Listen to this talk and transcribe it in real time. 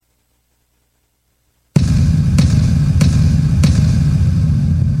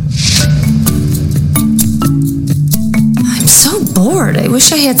bored. I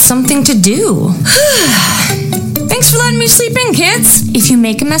wish I had something to do. Thanks for letting me sleep in, kids. If you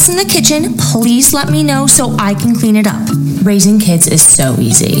make a mess in the kitchen, please let me know so I can clean it up. Raising kids is so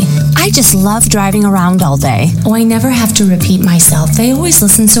easy. I just love driving around all day. Oh, I never have to repeat myself. They always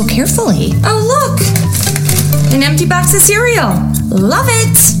listen so carefully. Oh, look. An empty box of cereal. Love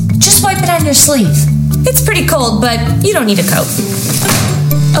it. Just wipe it on your sleeve. It's pretty cold, but you don't need a coat.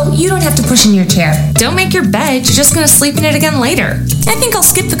 Oh, you don't have to push in your chair. Don't make your bed. You're just going to sleep in it again later. I think I'll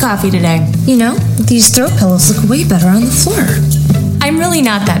skip the coffee today. You know, these throw pillows look way better on the floor. I'm really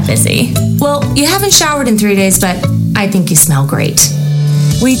not that busy. Well, you haven't showered in 3 days, but I think you smell great.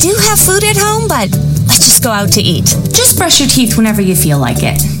 We do have food at home, but let's just go out to eat. Just brush your teeth whenever you feel like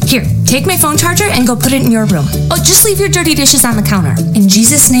it. Here, take my phone charger and go put it in your room. Oh, just leave your dirty dishes on the counter. In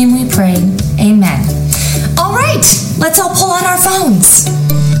Jesus' name we pray. Amen. All right, let's all pull out our phones.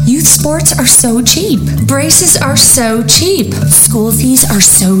 Youth sports are so cheap. Braces are so cheap. School fees are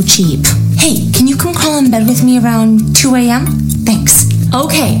so cheap. Hey, can you come crawl in bed with me around 2 a.m.? Thanks.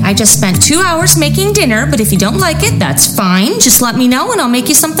 Okay, I just spent 2 hours making dinner, but if you don't like it, that's fine. Just let me know and I'll make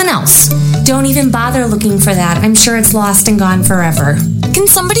you something else. Don't even bother looking for that. I'm sure it's lost and gone forever. Can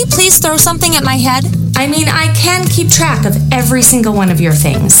somebody please throw something at my head? I mean, I can keep track of every single one of your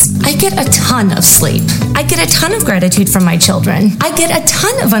things. I get a ton of sleep. I get a ton of gratitude from my children. I get a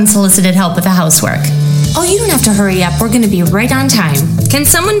ton of unsolicited help with the housework. Oh, you don't have to hurry up. We're going to be right on time. Can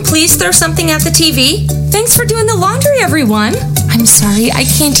someone please throw something at the TV? Thanks for doing the laundry, everyone. I'm sorry, I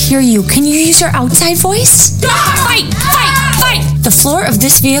can't hear you. Can you use your outside voice? Fight! Fight! Fight! The floor of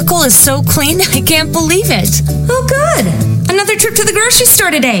this vehicle is so clean, I can't believe it. Oh, good. Another trip to the grocery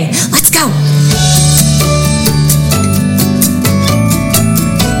store today. Let's go.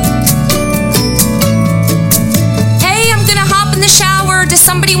 Hey, I'm going to hop in the shower. Does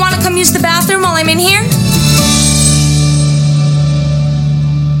somebody want to come use the bathroom while I'm in here?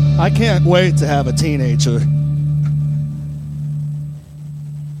 I can't wait to have a teenager.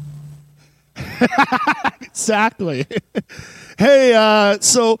 Exactly. Hey,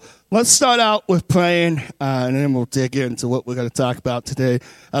 so let's start out with praying, and then we'll dig into what we're going to talk about today.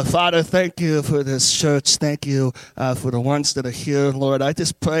 Father, thank you for this church. Thank you for the ones that are here, Lord. I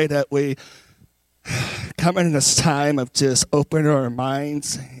just pray that we come in this time of just opening our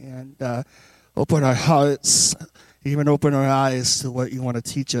minds and open our hearts, even open our eyes to what you want to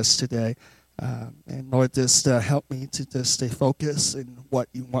teach us today. And Lord, just help me to just stay focused in what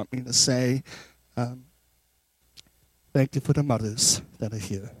you want me to say. Thank you for the mothers that are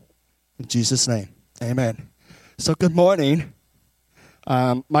here. In Jesus' name, amen. So good morning.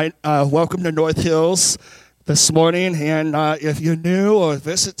 Welcome to North Hills this morning. And if you're new or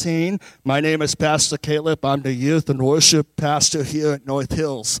visiting, my name is Pastor Caleb. I'm the youth and worship pastor here at North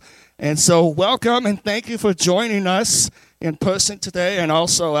Hills. And so welcome and thank you for joining us in person today and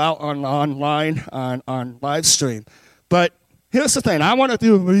also out online on live stream. But here's the thing. I want to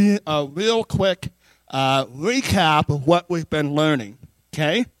do a real quick recap of what we've been learning,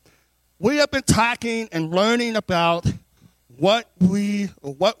 okay? We have been talking and learning about what we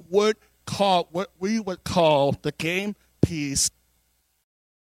would call the game piece.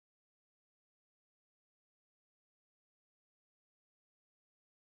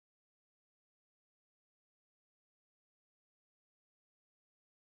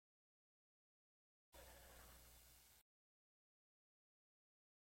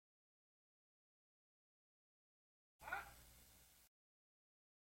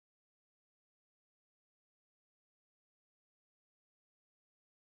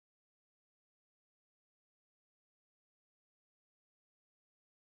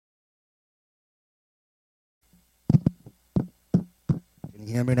 Can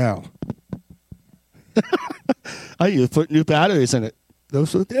you hear me now? You put new batteries in it.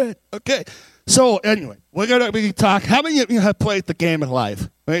 Those are dead. Okay. So anyway, we're going to be talking. How many of you have played the game of life?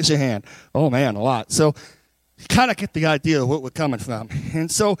 Raise your hand. Oh, man, a lot. So you kind of get the idea of what we're coming from.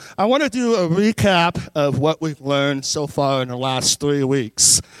 And so I want to do a recap of what we've learned so far in the last 3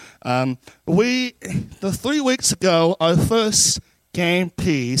 weeks. 3 weeks ago, our first game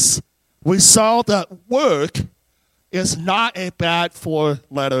piece, we saw that work is not a bad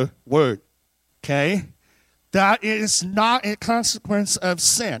four-letter word, okay? That is not a consequence of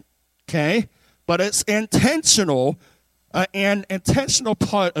sin, okay? But it's intentional, an intentional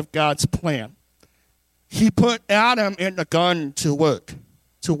part of God's plan. He put Adam in the garden to work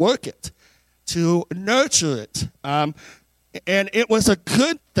it, to nurture it. And it was a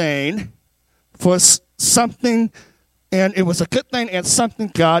good thing for something, and it was a good thing and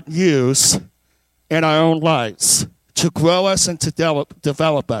something God used in our own lives to grow us and to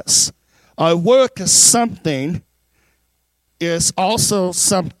develop us. Our work is something is also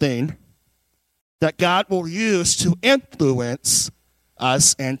something that God will use to influence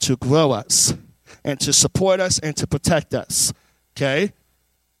us and to grow us and to support us and to protect us, okay?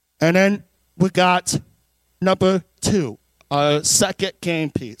 And then we got number 2, our second game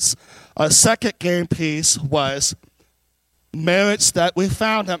piece. Our second game piece was marriage, that we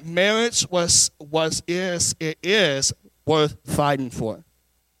found that marriage is worth fighting for,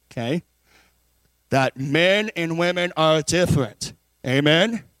 okay? That men and women are different,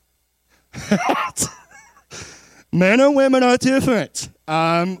 amen? Men and women are different.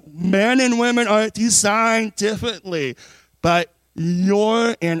 Men and women are designed differently, but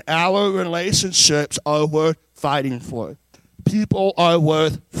your and our relationships are worth fighting for. People are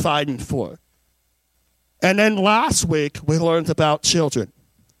worth fighting for. And then last week, we learned about children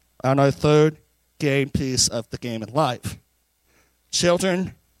on our third game piece of the game of life.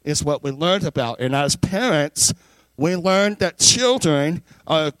 Children is what we learned about. And as parents, we learned that children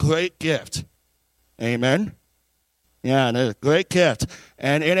are a great gift. Amen? Yeah, they're a great gift.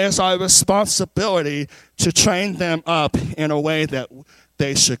 And it is our responsibility to train them up in a way that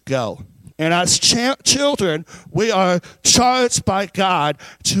they should go. And as children, we are charged by God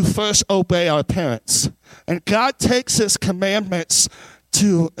to first obey our parents. And God takes his commandment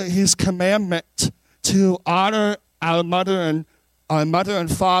to honor our mother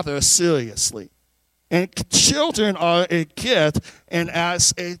and father seriously. And children are a gift, and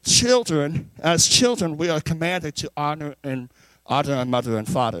as children, we are commanded to honor our mother and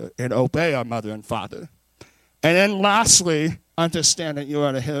father and obey our mother and father. And then lastly, understand that you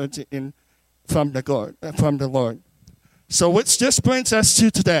are inherited from the Lord. So which just brings us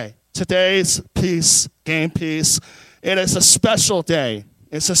to today. Today's game piece. It is a special day.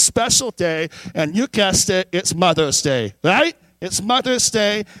 It's a special day, and you guessed it, it's Mother's Day, right? It's Mother's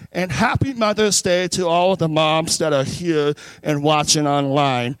Day, and happy Mother's Day to all of the moms that are here and watching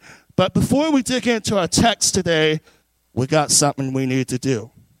online. But before we dig into our text today, we got something we need to do.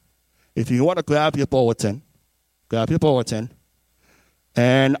 If you want to grab your bulletin.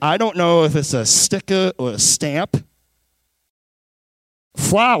 And I don't know if it's a sticker or a stamp.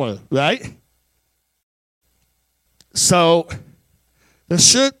 Flower, right? So there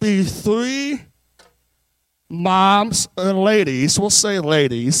should be 3 moms or ladies, we'll say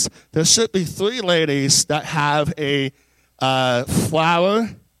ladies, there should be 3 ladies that have a flower,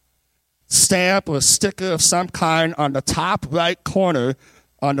 stamp, or sticker of some kind on the top right corner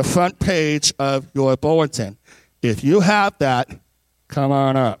on the front page of your bulletin. If you have that, come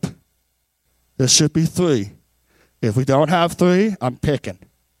on up. There should be 3. If we don't have 3, I'm picking.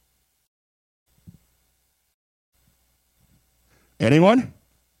 Anyone?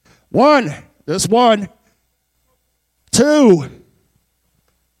 1. There's 1. 2.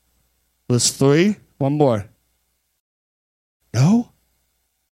 There's 3. 1 more. No?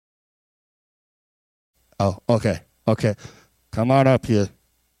 Oh, okay. Okay. Come on up here.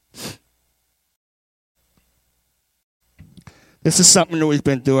 This is something that we've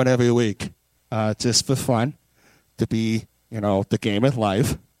been doing every week, just for fun, to be, the game of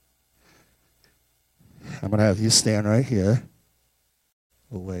life. I'm going to have you stand right here.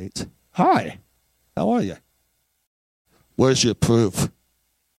 Oh, wait. Hi. How are you? Where's your proof?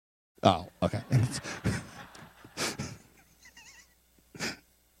 Oh, okay.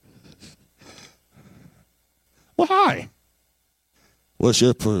 Well, hi. Where's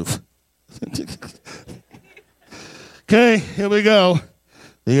your proof? Okay, here we go.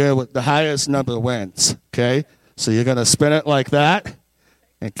 The highest number wins, okay? So you're going to spin it like that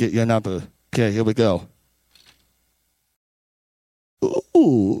and get your number. Okay, here we go.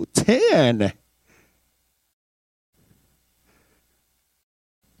 Ooh, 10.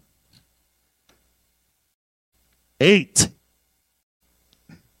 Eight.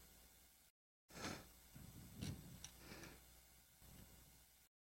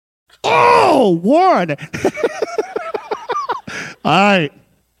 Oh, 1. All right.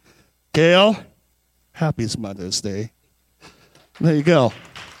 Gail, happy Mother's Day. There you go.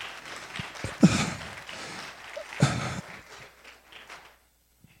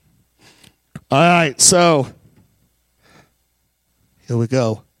 All right, so here we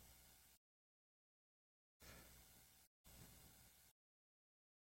go.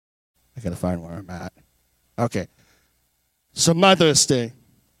 I got to find where I'm at. Okay. So Mother's Day.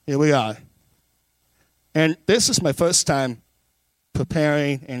 Here we are. And this is my first time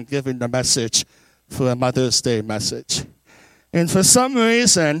preparing and giving the message for a Mother's Day message. And for some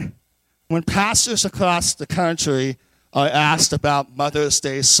reason, when pastors across the country are asked about Mother's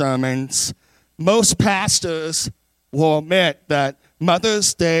Day sermons, most pastors will admit that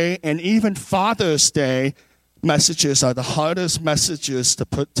Mother's Day and even Father's Day messages are the hardest messages to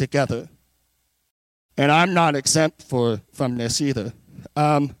put together. And I'm not exempt from this either.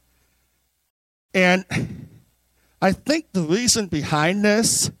 And I think the reason behind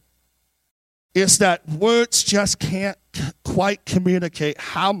this is that words just can't quite communicate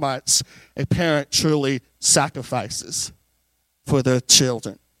how much a parent truly sacrifices for their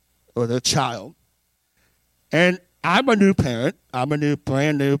children or their child. And I'm a new parent. I'm a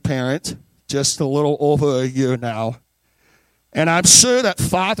brand new parent, just a little over a year now. And I'm sure that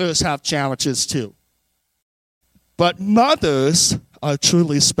fathers have challenges too. But mothers are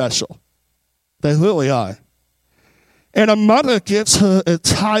truly special. They really are. And a mother gives her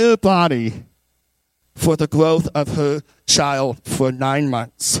entire body for the growth of her child for 9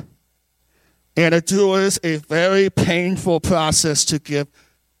 months. And endures a very painful process to give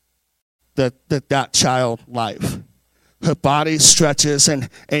that child life. Her body stretches and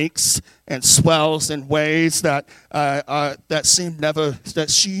aches and swells in ways that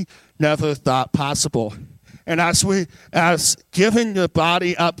she never thought possible. And as giving your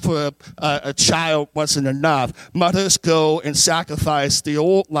body up for a child wasn't enough, mothers go and sacrifice the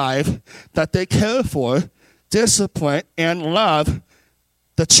old life that they care for, discipline, and love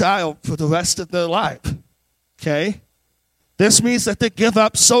the child for the rest of their life. Okay? This means that they give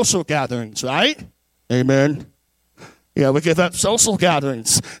up social gatherings, right? Amen. Yeah, we give up social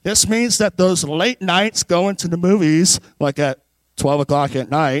gatherings. This means that those late nights going to the movies, like at 12 o'clock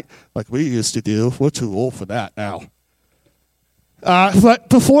at night, like we used to do. We're too old for that now. But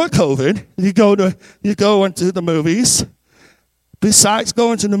before COVID, you go into the movies. Besides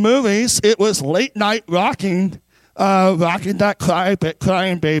going to the movies, it was late night rocking that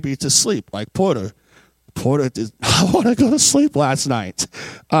crying baby to sleep, like Porter. Porter did not want to go to sleep last night.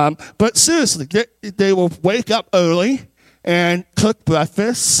 But seriously, they will wake up early and cook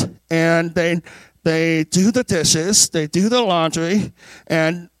breakfast, and they do the dishes, they do the laundry,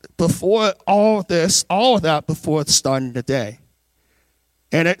 and before all of that before starting the day.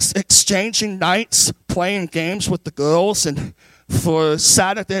 And it's exchanging nights, playing games with the girls, and for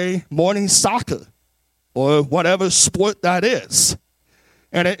Saturday morning soccer, or whatever sport that is.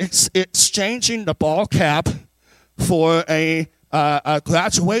 And it's exchanging the ball cap for a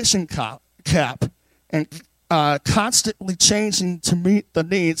graduation cap, and constantly changing to meet the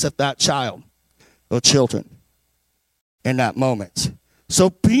needs of that child or children in that moment. So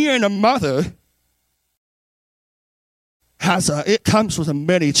being a mother it comes with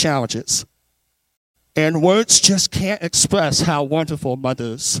many challenges. And words just can't express how wonderful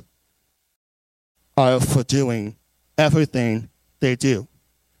mothers are for doing everything they do.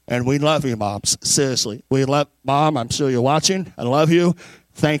 And we love you, moms. Seriously. We love Mom. I'm sure you're watching. I love you.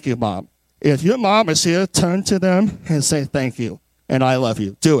 Thank you, Mom. If your mom is here, turn to them and say thank you. And I love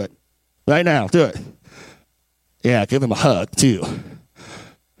you. Do it. Right now. Do it. Yeah, give him a hug, too.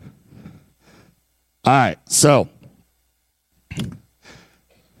 All right. So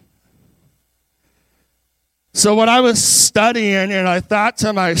when I was studying, and I thought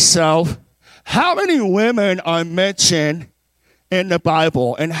to myself, how many women are mentioned in the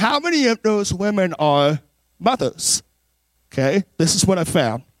Bible, and how many of those women are mothers? Okay, this is what I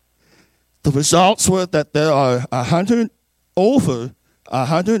found. The results were that there are over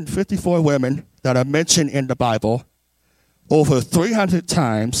 154 women that are mentioned in the Bible, over 300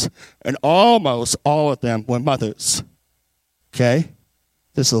 times, and almost all of them were mothers. Okay,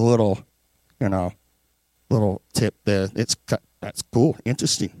 this is a little tip there. That's cool,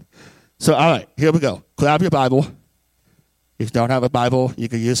 interesting. So, all right, here we go. Grab your Bible. If you don't have a Bible, you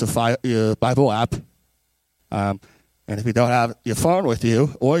can use your Bible app. And if you don't have your phone with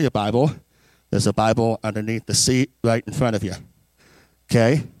you or your Bible, there's a Bible underneath the seat right in front of you.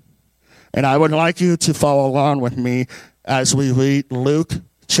 Okay? And I would like you to follow along with me as we read Luke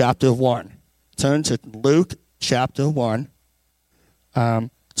chapter 1. Turn to Luke chapter 1,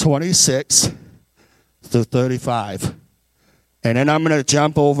 26 through 35. And then I'm going to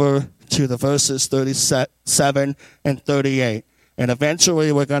jump over to the verses 37 and 38. And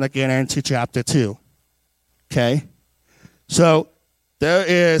eventually we're going to get into chapter 2. Okay? So there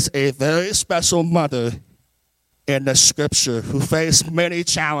is a very special mother in the scripture who faced many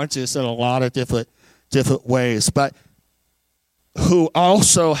challenges in a lot of different ways, but who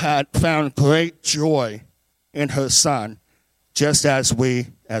also had found great joy in her son, just as we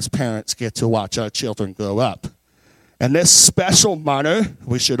as parents get to watch our children grow up. And this special mother,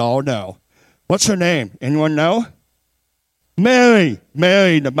 we should all know. What's her name? Anyone know? Mary,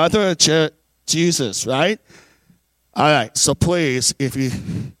 the mother of Jesus, right? All right, so please, if you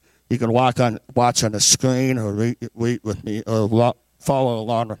can watch on the screen or read with me or follow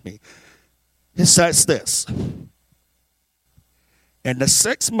along with me. It says this. In the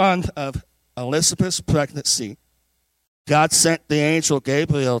 6th month of Elizabeth's pregnancy, God sent the angel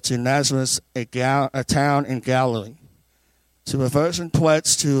Gabriel to Nazareth, a town in Galilee, to a virgin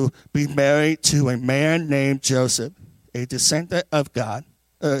pledged to be married to a man named Joseph, a descendant of David.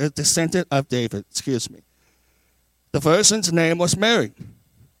 The virgin's name was Mary.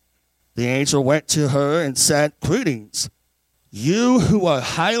 The angel went to her and said, "Greetings, you who are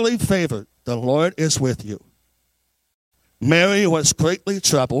highly favored, the Lord is with you." Mary was greatly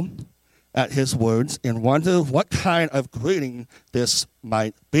troubled at his words and wondered what kind of greeting this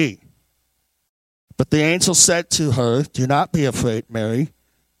might be. But the angel said to her, "Do not be afraid, Mary.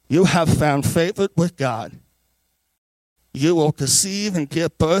 You have found favor with God. You will conceive and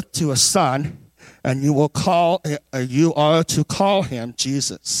give birth to a son, and you are to call him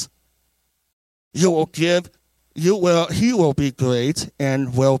Jesus. He will be great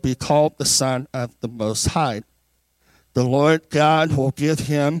and will be called the Son of the Most High. The Lord God will give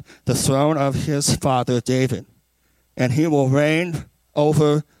him the throne of his father David, and he will reign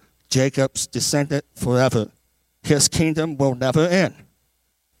over Jacob's descendant forever. His kingdom will never end."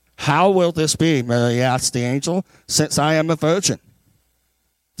 "How will this be?" Mary asked the angel, "since I am a virgin?"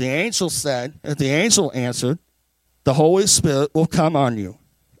 The angel answered, "The Holy Spirit will come on you,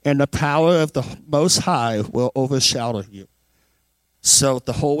 and the power of the Most High will overshadow you. So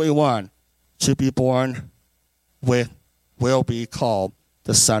the Holy One to be born will be called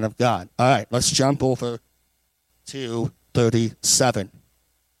the Son of God." All right, let's jump over to 37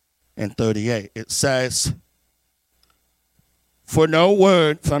 and 38. It says, "For no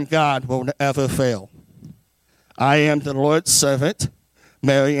word from God will ever fail. I am the Lord's servant."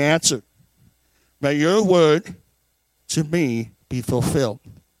 Mary answered, "May your word to me be fulfilled."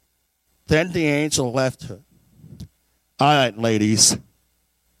 Then the angel left her. All right, ladies.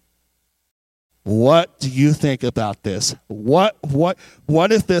 What do you think about this? What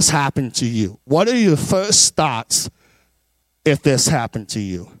if this happened to you? What are your first thoughts if this happened to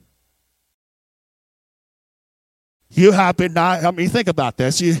you? You have been think about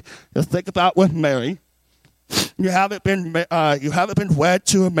this. You think about with Mary. You haven't been wed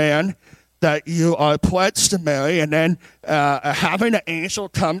to a man that you are pledged to marry, and then having an angel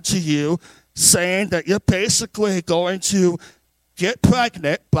come to you saying that you're basically going to get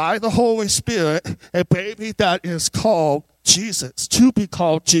pregnant by the Holy Spirit, a baby that is called Jesus, to be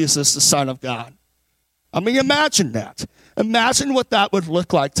called Jesus, the Son of God. I mean, imagine that. Imagine what that would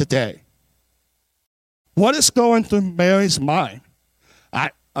look like today. What is going through Mary's mind?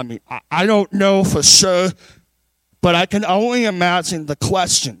 I don't know for sure, but I can only imagine the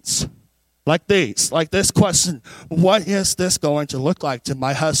questions like this question: what is this going to look like to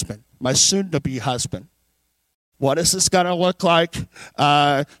my husband, my soon-to-be husband? What is this going to look like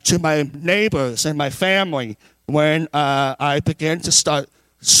to my neighbors and my family when I begin to start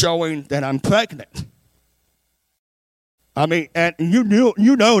showing that I'm pregnant? I mean, and you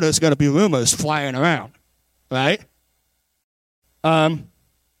know there's going to be rumors flying around, right? But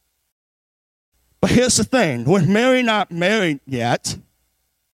here's the thing. With Mary not married yet,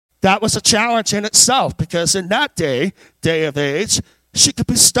 that was a challenge in itself, because in that day of age, she could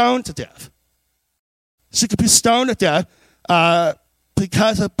be stoned to death. She could be stoned to death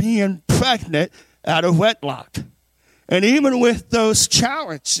because of being pregnant out of wedlock. And even with those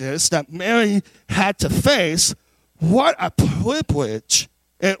challenges that Mary had to face, what a privilege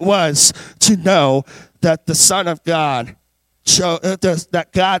it was to know that the Son of God, that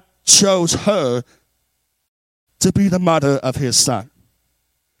God chose her to be the mother of his Son.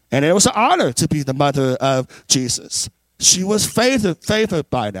 And it was an honor to be the mother of Jesus. She was favored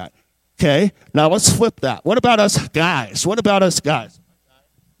by that. Okay, now let's flip that. What about us guys?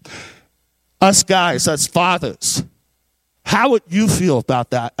 Us guys as fathers. How would you feel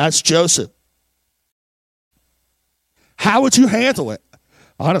about that as Joseph? How would you handle it?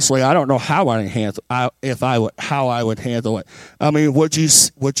 Honestly, I don't know how I would handle it. I mean, would you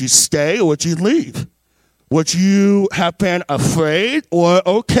stay or would you leave? Would you have been afraid or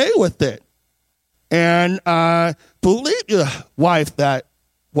okay with it? And believe your wife that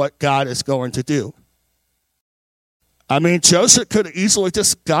what God is going to do. I mean, Joseph could have easily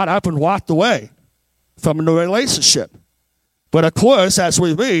just got up and walked away from the relationship. But of course, as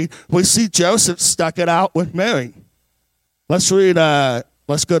we read, we see Joseph stuck it out with Mary. Let's read,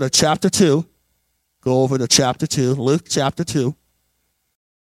 let's go to chapter 2. Go over to chapter 2, Luke chapter 2,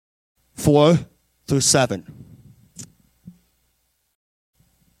 4 through 7.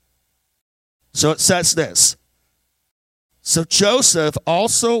 So it says this. So Joseph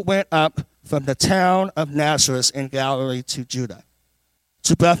also went up from the town of Nazareth in Galilee to Judah,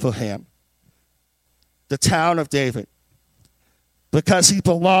 to Bethlehem, the town of David, because he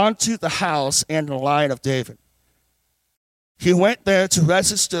belonged to the house and the line of David. He went there to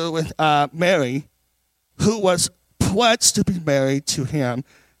register with Mary, who was pledged to be married to him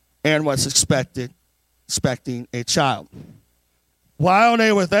and was expecting a child. While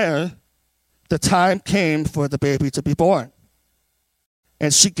they were there, the time came for the baby to be born.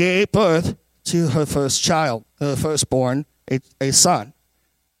 And she gave birth to her first child, her firstborn, a son.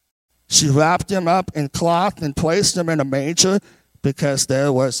 She wrapped him up in cloth and placed him in a manger because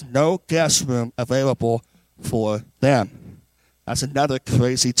there was no guest room available for them. That's another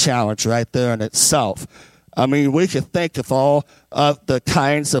crazy challenge right there in itself. I mean, we could think of all of the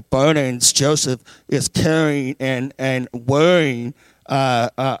kinds of burdens Joseph is carrying and worrying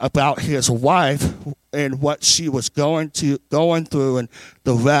about his wife and what she was going through and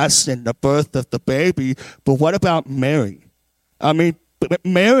the rest and the birth of the baby. But what about Mary? I mean,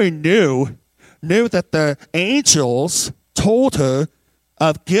 Mary knew that the angels told her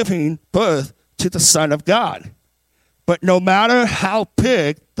of giving birth to the Son of God. But no matter how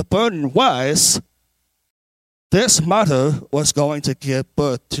big the burden was, this mother was going to give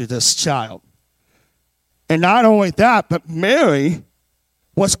birth to this child. And not only that, but Mary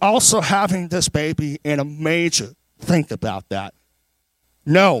was also having this baby in a manger. Think about that.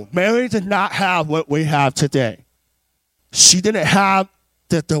 No, Mary did not have what we have today. She didn't have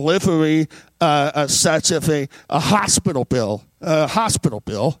the delivery such of a hospital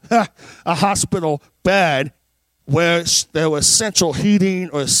bed where there was central heating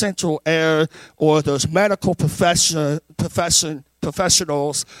or central air or those medical professionals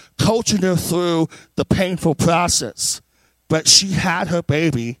coaching her through the painful process. But she had her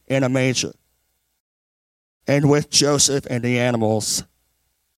baby in a manger and with Joseph and the animals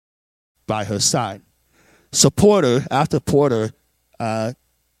by her side. So after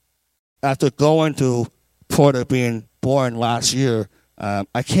going through Porter being born last year,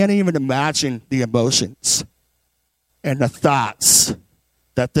 I can't even imagine the emotions and the thoughts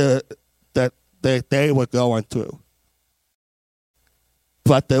that they were going through.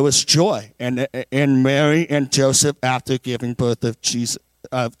 But there was joy in Mary and Joseph after giving birth of Jesus,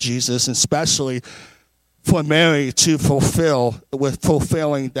 and especially for Mary to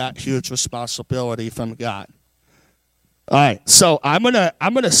fulfilling that huge responsibility from God. All right, so I'm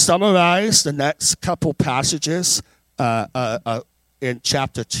gonna summarize the next couple passages in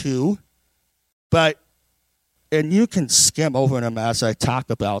chapter 2, and you can skim over them as I talk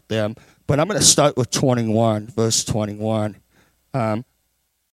about them. But I'm going to start with 21, verse 21.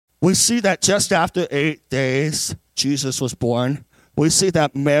 We see that just after 8 days, Jesus was born. We see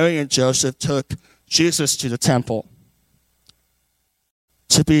that Mary and Joseph took Jesus to the temple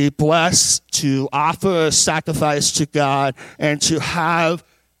to be blessed, to offer a sacrifice to God, and to have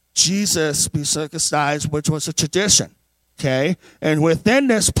Jesus be circumcised, which was a tradition. Okay? And within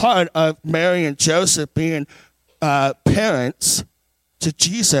this part of Mary and Joseph being parents to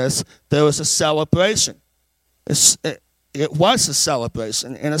Jesus, there was a celebration. It was a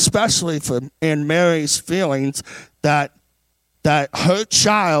celebration, and especially in Mary's feelings that her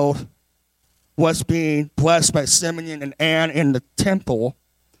child was being blessed by Simeon and Anne in the temple,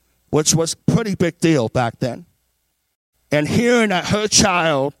 which was a pretty big deal back then. And hearing that her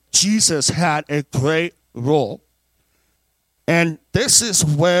child, Jesus, had a great role. And this is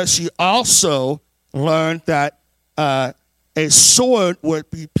where she also learned that a sword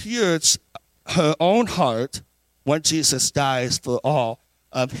would be pierced her own heart when Jesus dies for all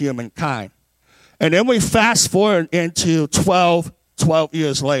of humankind. And then we fast forward into 12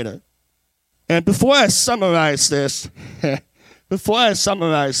 years later. And before I summarize this,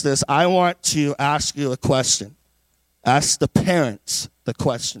 I want to ask you a question. Ask the parents the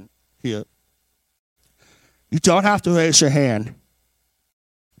question here. You don't have to raise your hand.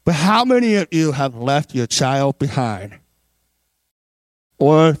 But how many of you have left your child behind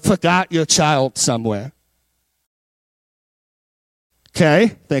or forgot your child somewhere?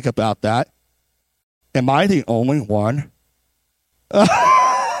 Okay, think about that. Am I the only one?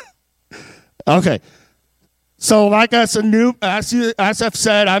 Okay. So like as I've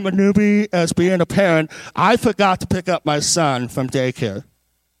said, I'm a newbie as being a parent. I forgot to pick up my son from daycare.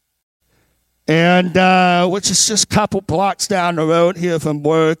 And which is just a couple blocks down the road here from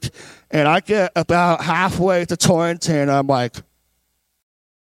work. And I get about halfway to Torrington, and I'm like,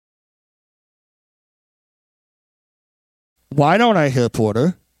 why don't I hear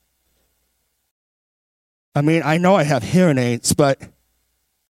Porter? I mean, I know I have hearing aids, but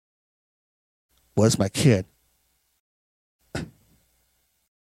where's my kid?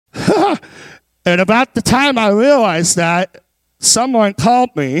 And about the time I realized that, someone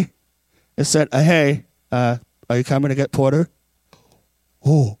called me and said, hey, Are you coming to get Porter?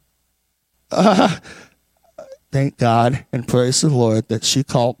 Oh. Thank God and praise the Lord that she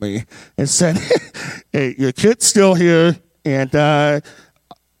called me and said, hey, your kid's still here, and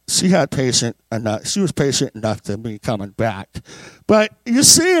she was patient enough to be coming back. But you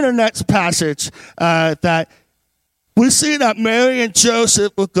see in the next passage that we see that Mary and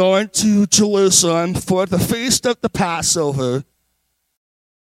Joseph were going to Jerusalem for the feast of the Passover.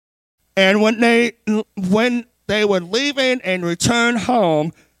 And when they were leaving and returned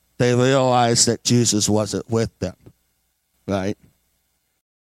home, they realized that Jesus wasn't with them, right?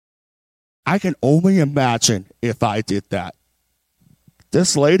 I can only imagine if I did that.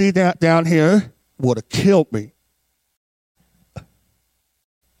 This lady down here would have killed me.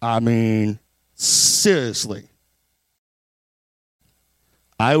 I mean, seriously.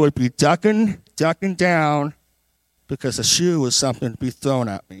 I would be ducking down because a shoe was something to be thrown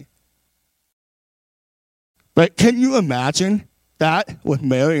at me. But can you imagine that with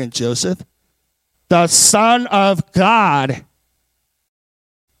Mary and Joseph? The Son of God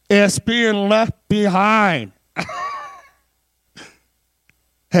is being left behind.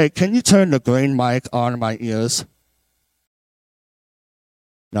 Hey, can you turn the green mic on my ears?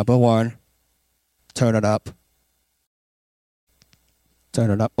 Number one, turn it up. Turn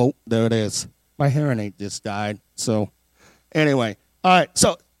it up. Oh, there it is. My hearing aid just died. So, anyway. All right,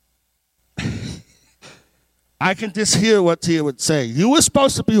 so I can just hear what Tia would say. You were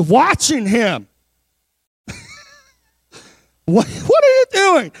supposed to be watching him. What are you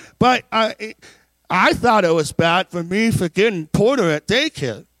doing? But I thought it was bad for me for getting Porter at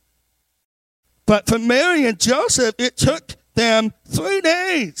daycare. But for Mary and Joseph, it took them 3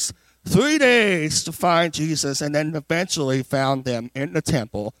 days. 3 days to find Jesus, and then eventually found them in the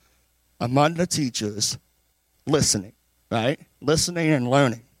temple among the teachers, listening, right? Listening and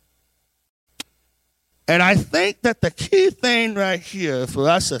learning. And I think that the key thing right here for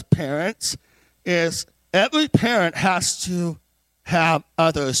us as parents is every parent has to have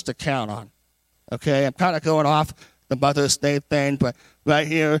others to count on. Okay, I'm kind of going off the Mother's Day thing, but right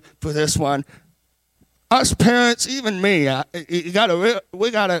here for this one, us parents, even me, we gotta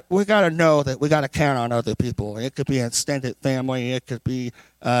know that we gotta count on other people. It could be an extended family, it could be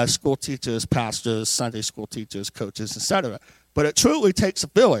school teachers, pastors, Sunday school teachers, coaches, etc. But it truly takes a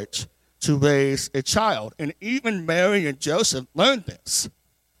village to raise a child, and even Mary and Joseph learned this.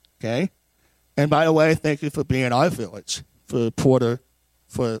 Okay, and by the way, thank you for being our village for Porter,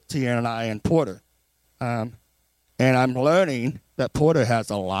 for Tia and I and Porter. And I'm learning that Porter has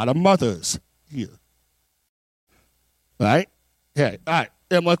a lot of mothers here. Right? Okay, all right.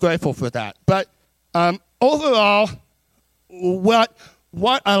 And we're grateful for that. But overall, what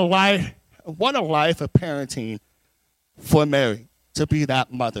a life of parenting for Mary to be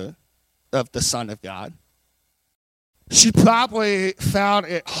that mother of the Son of God. She probably found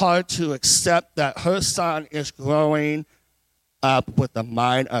it hard to accept that her son is growing up with a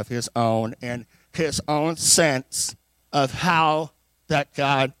mind of his own and his own sense of how that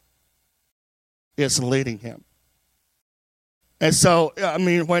God is leading him. And so, I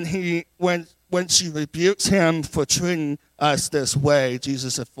mean, when she rebukes him for treating us this way,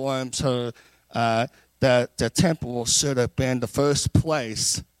 Jesus informs her that the temple should have been the first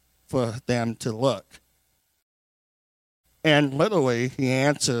place for them to look. And literally, he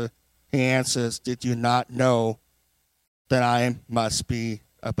answers, "Did you not know that I must be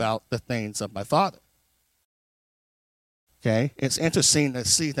about the things of my Father?" Okay, it's interesting to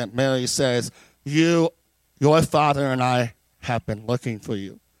see that Mary says, your Father and I have been looking for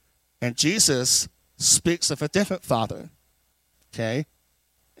you. And Jesus speaks of a different Father. Okay,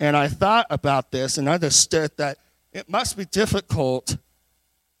 and I thought about this and understood that it must be a difficult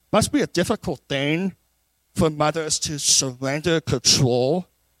thing for mothers to surrender control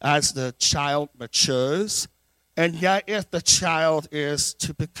as the child matures. And yet, if the child is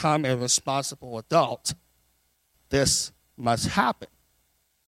to become a responsible adult, this must happen.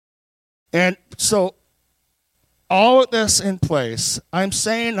 And so, all of this in place, I'm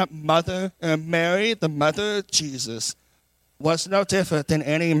saying that Mary, the mother of Jesus, was no different than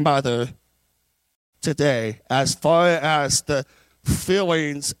any mother today as far as the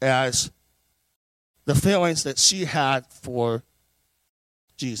feelings that she had for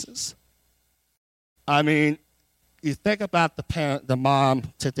Jesus. I mean, you think about the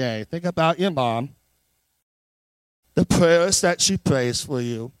mom today. Think about your mom. The prayers that she prays for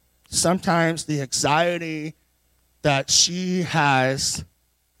you. Sometimes the anxiety that she has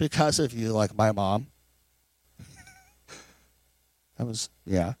because of you, like my mom.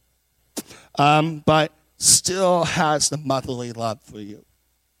 But still has the motherly love for you.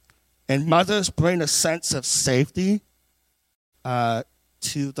 And mothers bring a sense of safety to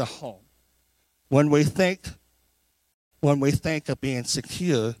the home. When we think of being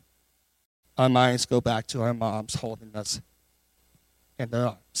secure, our minds go back to our moms holding us in their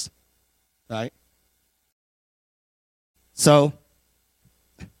arms, right? So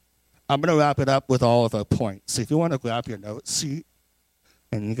I'm going to wrap it up with all of our points. If you want to grab your note sheet,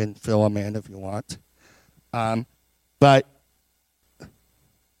 and you can fill them in if you want. But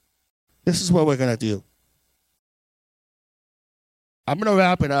this is what we're going to do. I'm going to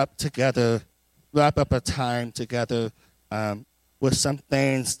wrap it up together, wrap up a time together with some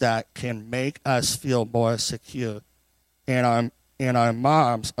things that can make us feel more secure. And our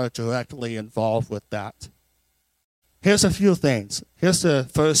moms are directly involved with that. Here's a few things. Here's the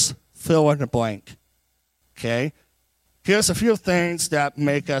first fill in the blank. Okay? Here's a few things that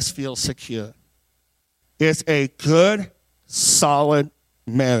make us feel secure. It's a good, solid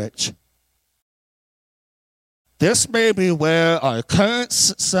marriage. This may be where our current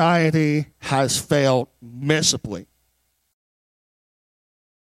society has failed miserably.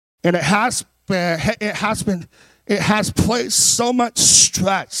 And it has placed so much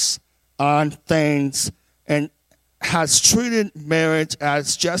stress on things and has treated marriage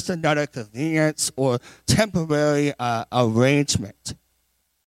as just another convenience or temporary arrangement.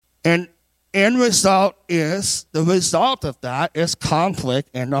 And the result of that is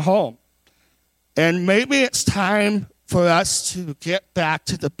conflict in the home. And maybe it's time for us to get back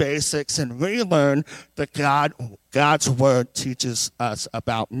to the basics and relearn that God's word teaches us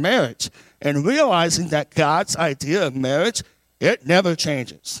about marriage. And realizing that God's idea of marriage, it never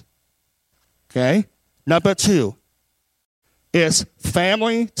changes. Okay? Number 2 is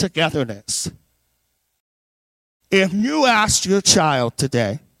family togetherness. If you asked your child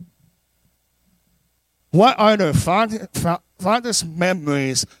today, what are their fondest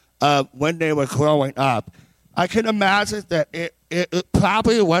memories of when they were growing up, I can imagine that it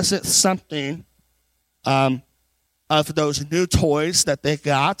probably wasn't something of those new toys that they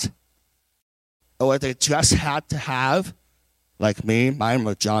got or they just had to have. Like me, mine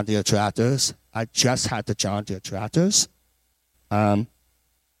were John Deere tractors. I just had the John Deere tractors. Go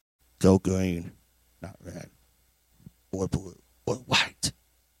green, not red, or blue, or white.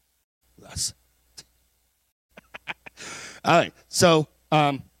 Yes. All right, so,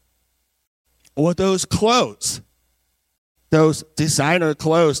 or those clothes, those designer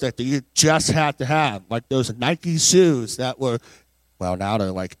clothes that you just had to have, like those Nike shoes that were, well, now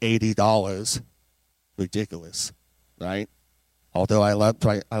they're like $80. Ridiculous, right? Although I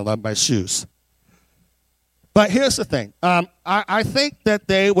love my shoes. But here's the thing. I think that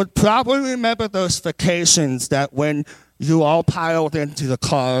they would probably remember those vacations that when you all piled into the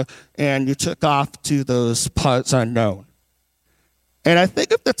car and you took off to those parts unknown. And I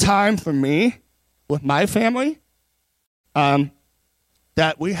think of the time for me with my family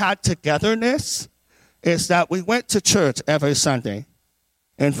that we had togetherness is that we went to church every Sunday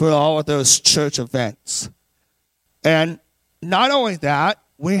and for all of those church events. And not only that,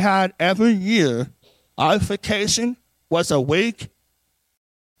 we had every year, our vacation was a week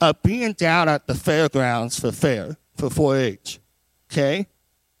of being down at the fairgrounds for 4-H, okay?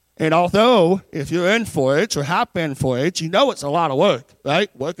 And although if you're in 4-H or have been 4-H, you know it's a lot of work, right?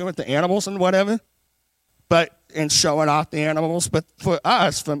 Working with the animals and whatever, and showing off the animals. But for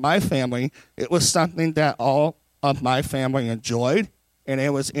us, for my family, it was something that all of my family enjoyed, and it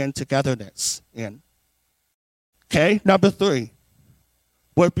was in togetherness. Okay, number 3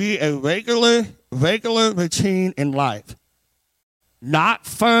 would be a regular routine in life. Not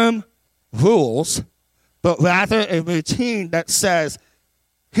firm rules, but rather a routine that says,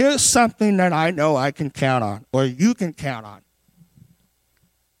 here's something that I know I can count on, or you can count on.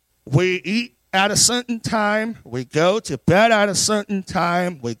 We eat at a certain time. We go to bed at a certain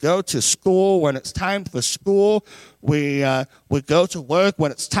time. We go to school when it's time for school. We go to work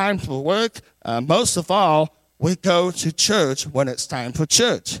when it's time for work. Most of all, we go to church when it's time for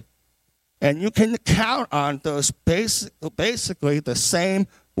church. And you can count on those basically the same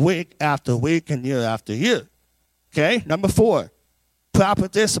week after week and year after year. Okay, number 4, proper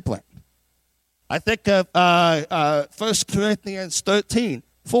discipline. I think of 1 Corinthians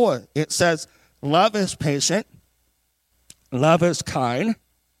 13:4. It says, love is patient, love is kind,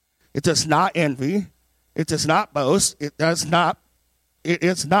 it does not envy, it does not boast, it is not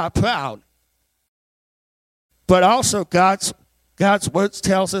proud. But also God's word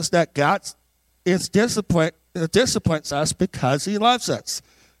tells us that God disciplines us because he loves us.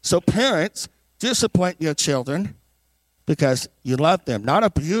 So parents, discipline your children because you love them. Not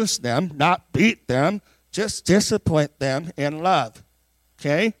abuse them, not beat them, just discipline them in love.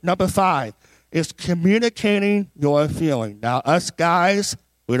 Okay? Number 5 is communicating your feeling. Now, us guys,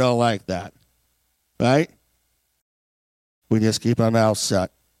 we don't like that, right? We just keep our mouths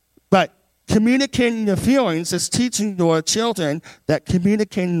shut. But communicating your feelings is teaching your children that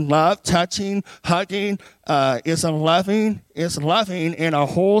communicating love, touching, hugging is loving in a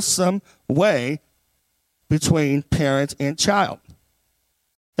wholesome way between parent and child.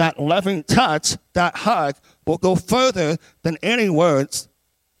 That loving touch, that hug, will go further than any words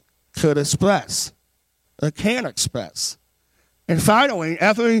could express or can express. And finally,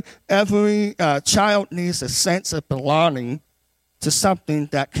 every child needs a sense of belonging to something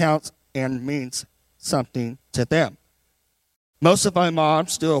that counts and means something to them. Most of our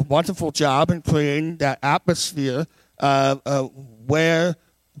moms do a wonderful job in creating that atmosphere where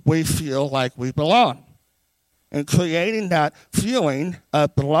we feel like we belong. And creating that feeling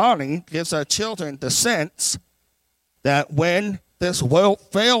of belonging gives our children the sense that when this world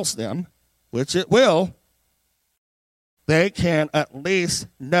fails them, which it will, they can at least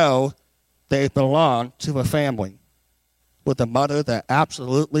know they belong to a family with a mother that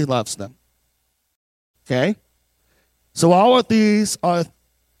absolutely loves them. Okay? So all of these are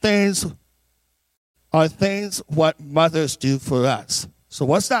things what mothers do for us. So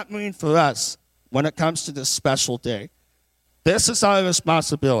what's that mean for us when it comes to this special day? This is our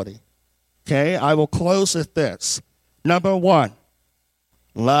responsibility. Okay? I will close with this. Number 1,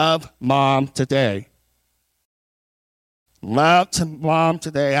 love mom today. Love to mom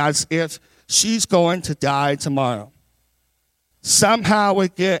today as if she's going to die tomorrow. Somehow we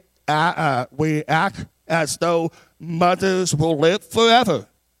act as though mothers will live forever.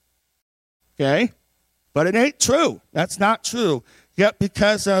 Okay? But it ain't true. That's not true. Yet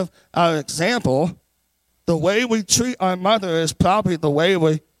because of our example, the way we treat our mother is probably the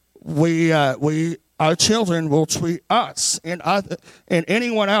way our children will treat us and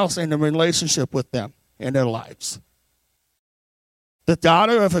anyone else in a relationship with them in their lives. The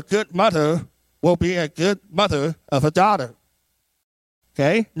daughter of a good mother will be a good mother of a daughter.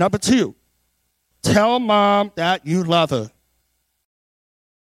 Okay? Number 2, tell mom that you love her.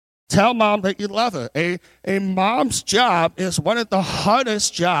 Tell mom that you love her. A mom's job is one of the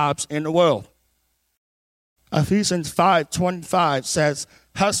hardest jobs in the world. Ephesians 5:25 says,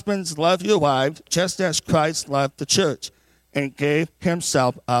 husbands, love your wives just as Christ loved the church and gave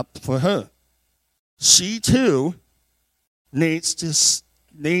himself up for her. She too needs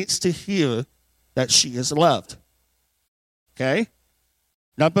to hear that she is loved. Okay?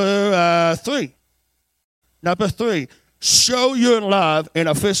 Number 3, show your love in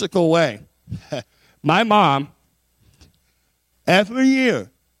a physical way. My mom, every year,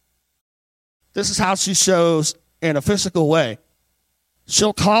 this is how she shows in a physical way.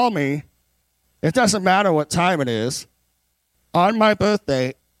 She'll call me, it doesn't matter what time it is, on my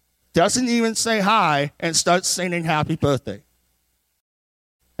birthday, doesn't even say hi, and starts singing happy birthday.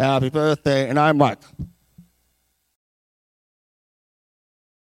 Happy birthday, and I'm like,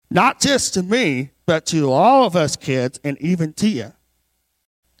 not just to me, but to all of us kids, and even Tia,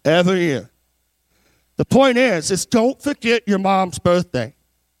 every year. The point is don't forget your mom's birthday.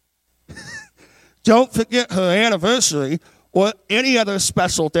 Don't forget her anniversary or any other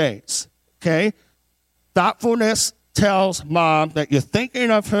special days, okay? Thoughtfulness tells mom that you're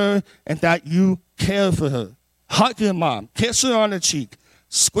thinking of her and that you care for her. Hug your mom, kiss her on the cheek,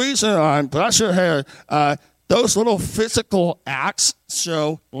 squeeze her arm, brush her hair. Those little physical acts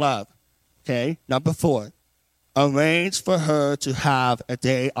show love. Okay, number 4, arrange for her to have a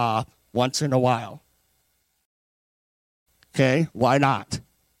day off once in a while. Okay, why not?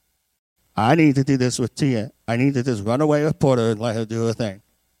 I need to do this with Tia. I need to just run away with Porter and let her do her thing.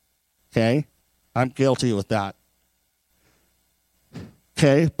 Okay, I'm guilty with that.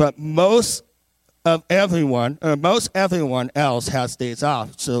 Okay, but most everyone else has days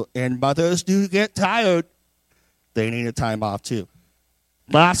off. So, and mothers do get tired. They need a time off too.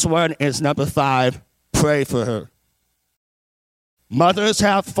 Last one is number 5, pray for her. Mothers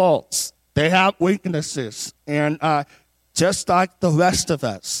have faults. They have weaknesses. And just like the rest of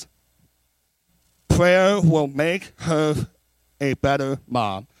us, prayer will make her a better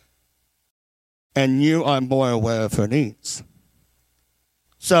mom. And you are more aware of her needs.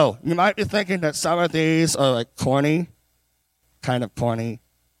 So, you might be thinking that some of these are like corny, kind of corny.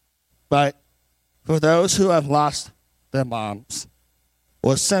 But for those who have lost their moms,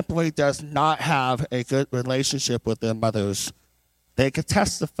 or simply does not have a good relationship with their mothers, they could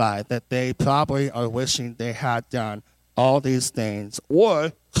testify that they probably are wishing they had done all these things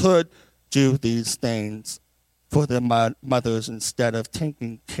or could do these things for their mothers instead of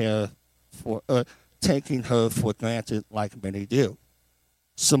taking her for granted like many do.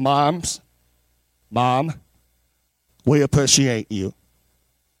 So Mom, we appreciate you.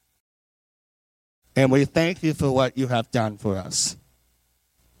 And we thank you for what you have done for us.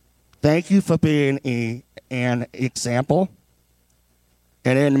 Thank you for being an example.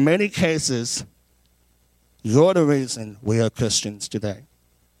 And in many cases, you're the reason we are Christians today.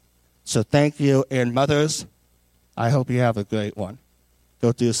 So thank you. And mothers, I hope you have a great one.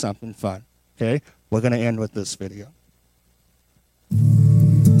 Go do something fun. Okay? We're going to end with this video.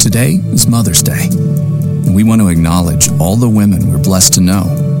 Today is Mother's Day, and we want to acknowledge all the women we're blessed to know.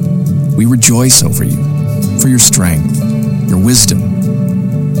 We rejoice over you for your strength, your wisdom,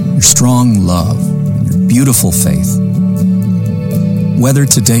 your strong love, and your beautiful faith. Whether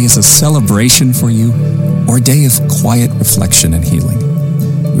today is a celebration for you or a day of quiet reflection and healing,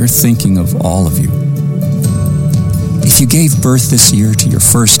 we're thinking of all of you. If you gave birth this year to your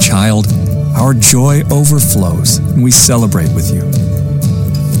first child, our joy overflows and we celebrate with you.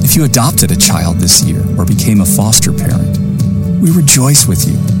 If you adopted a child this year or became a foster parent, we rejoice with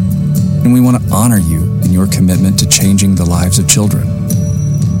you, and we want to honor you in your commitment to changing the lives of children.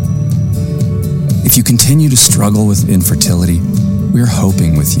 If you continue to struggle with infertility, we are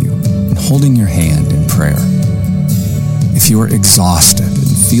hoping with you and holding your hand in prayer. If you are exhausted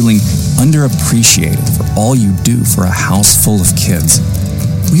and feeling underappreciated for all you do for a house full of kids,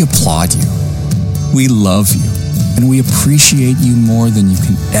 we applaud you. We love you, and we appreciate you more than you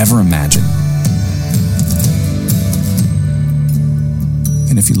can ever imagine.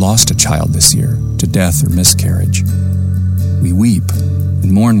 And if you lost a child this year to death or miscarriage, we weep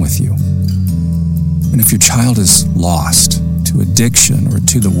and mourn with you. And if your child is lost to addiction or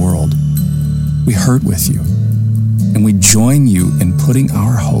to the world, we hurt with you. And we join you in putting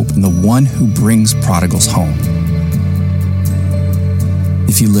our hope in the one who brings prodigals home.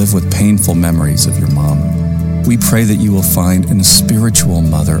 If you live with painful memories of your mom, we pray that you will find in a spiritual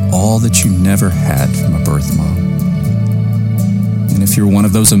mother all that you never had from a birth mom. And if you're one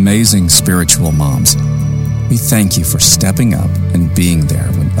of those amazing spiritual moms, we thank you for stepping up and being there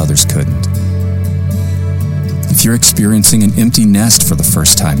when others couldn't. If you're experiencing an empty nest for the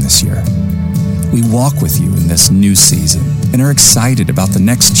first time this year, we walk with you in this new season and are excited about the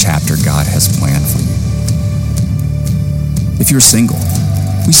next chapter God has planned for you. If you're single,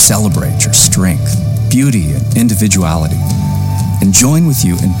 we celebrate your strength, beauty, and individuality, and join with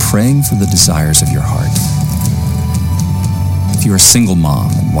you in praying for the desires of your heart. If you're a single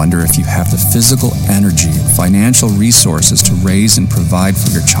mom and wonder if you have the physical energy and financial resources to raise and provide for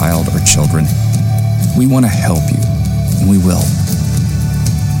your child or children, we want to help you, and we will.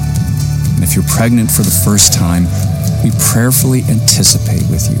 And if you're pregnant for the first time, we prayerfully anticipate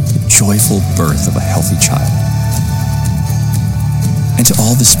with you the joyful birth of a healthy child. And to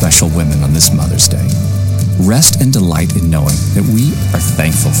all the special women on this Mother's Day, rest and delight in knowing that we are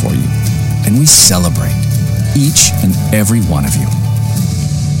thankful for you, and we celebrate each and every one of you.